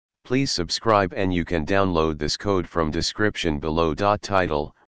Please subscribe and you can download this code from description below.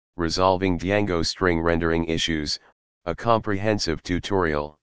 Title: Resolving Django String Rendering Issues, a comprehensive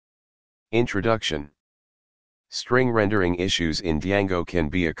tutorial. Introduction. String rendering issues in Django can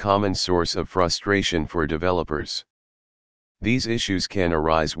be a common source of frustration for developers. These issues can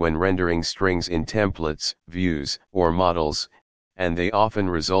arise when rendering strings in templates, views, or models, and they often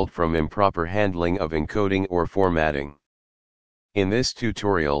result from improper handling of encoding or formatting. In this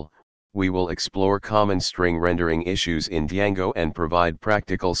tutorial, we will explore common string rendering issues in Django and provide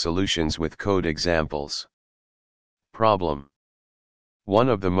practical solutions with code examples. Problem. One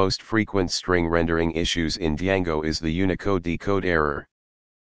of the most frequent string rendering issues in Django is the UnicodeDecodeError error.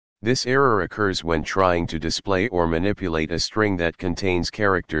 This error occurs when trying to display or manipulate a string that contains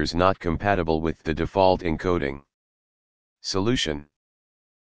characters not compatible with the default encoding. Solution.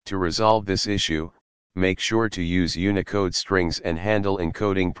 To resolve this issue, make sure to use Unicode strings and handle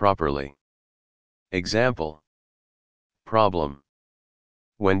encoding properly. Example. Problem.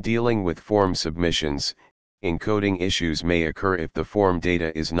 When dealing with form submissions, encoding issues may occur if the form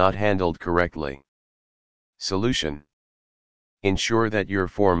data is not handled correctly. Solution. Ensure that your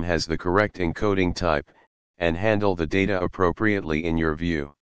form has the correct encoding type, and handle the data appropriately in your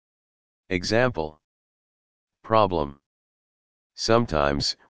view. Example. Problem.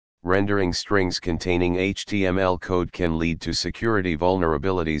 Sometimes, rendering strings containing HTML code can lead to security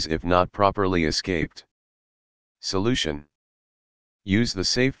vulnerabilities if not properly escaped. Solution. Use the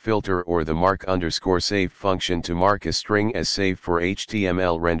safe filter or the mark_safe function to mark a string as safe for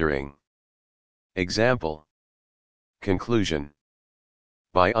HTML rendering. Example. Conclusion.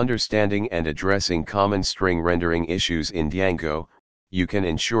 By understanding and addressing common string rendering issues in Django, you can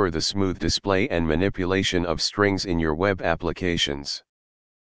ensure the smooth display and manipulation of strings in your web applications.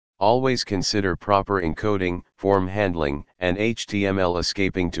 Always consider proper encoding, form handling, and HTML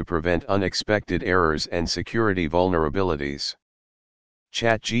escaping to prevent unexpected errors and security vulnerabilities.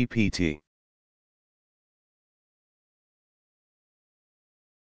 ChatGPT.